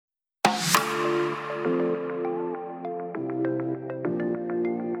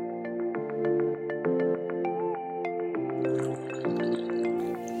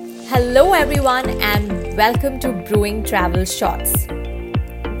Hello everyone and welcome to Brewing Travel Shots.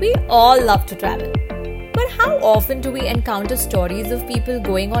 We all love to travel, but how often do we encounter stories of people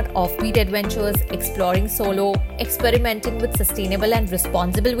going on offbeat adventures, exploring solo, experimenting with sustainable and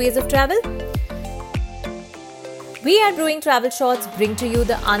responsible ways of travel? We at Brewing Travel Shots bring to you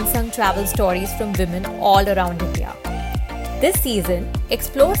the unsung travel stories from women all around India. This season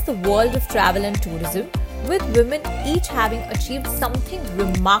explores the world of travel and tourism, with women each having achieved something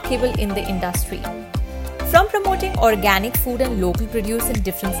remarkable in the industry. From promoting organic food and local produce in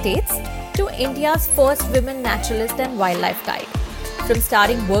different states to India's first women naturalist and wildlife guide. From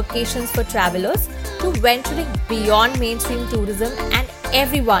starting workations for travelers to venturing beyond mainstream tourism, and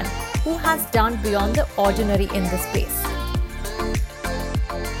everyone who has done beyond the ordinary in this space.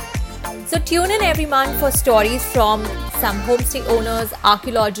 So tune in every month for stories from some homestay owners,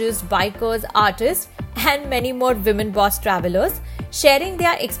 archaeologists, bikers, artists, and many more women boss travelers sharing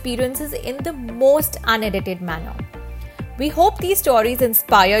their experiences in the most unedited manner. We hope these stories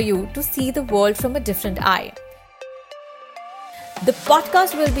inspire you to see the world from a different eye. The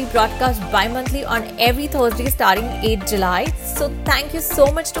podcast will be broadcast bi-monthly on every Thursday starting 8 July. So thank you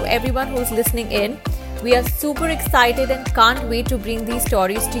so much to everyone who's listening in. We are super excited and can't wait to bring these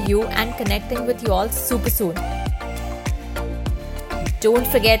stories to you and connecting with you all super soon. Don't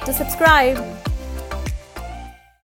forget to subscribe.